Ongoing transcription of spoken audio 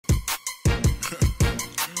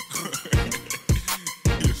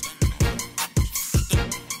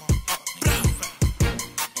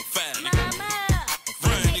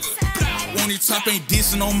top ain't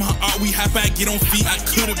dissing on my art. We hop out, get on feet. I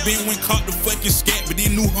could've been when caught the fucking scat, but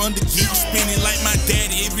then new Honda geek. Spinning like my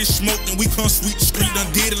daddy. If it's smoked, then we come sweep the street. Done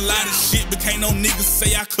did a lot of shit, but can't no niggas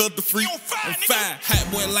say I cut the freak. I'm fire, hot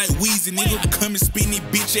boy like Weezy, nigga. I come and spin this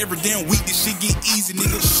bitch every damn week. This shit get easy,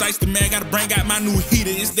 nigga. Shiesty man, gotta bring out my new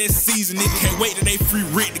heater. It's that season, nigga. Can't wait till they free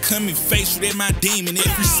Rick to come and face you. That my demon.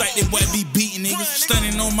 Every sight that boy be beating, nigga.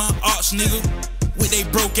 Stunning on my arch, nigga. With they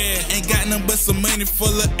broke ass, ain't got nothing but some money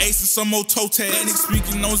full of ace and some more toe tag. Nigga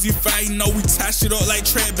speaking on Z5, you know we tie shit up like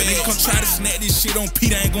trap bag. Nigga come try to snap this shit on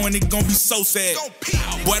Peter, ain't going, nigga gon' be so sad.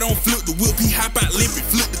 Boy don't flip the whip, he hop out limping,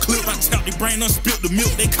 flip the clip. I tap the brain, unspilt the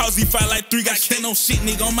milk. They call Z5 like 3, got can't no shit,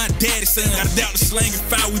 nigga, on my daddy son. Got a doubt the slang and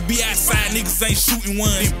fire, we be outside, niggas ain't shooting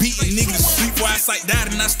one. Been beating niggas to sleep before I sight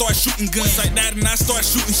died and I start shooting guns. Sight died and I start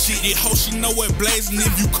shooting shit. That hoe, she know what blazing,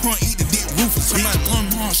 if you can't eat the dick ruthless. I'm not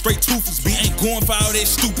going hard, straight toothless, bitch. Ain't going for all that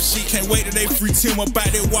stupid shit. Can't wait till they free Tim up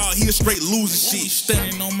out that wall. He a straight loser shit.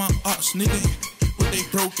 Standing on my ops, nigga. With they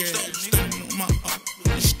broke ass. Standing on my ops.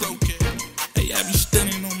 With they broke ass. Hey, I be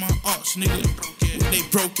standing on my ops, nigga. With they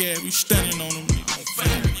broke ass. We standing on them, nigga.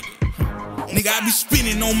 Nigga, I be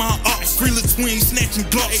spinning on my ops. Free little twin, snatching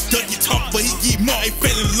glocks. Hey, ducky talk, but he get more. Hey,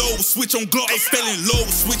 fell in low with switch on glocks. Hey, fell in low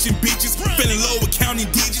with switching bitches. Fell in low with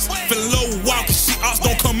counting digits. Fell in low with walking shit. Ops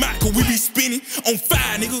don't come out, cause we be spinning on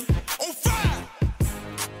fire, nigga.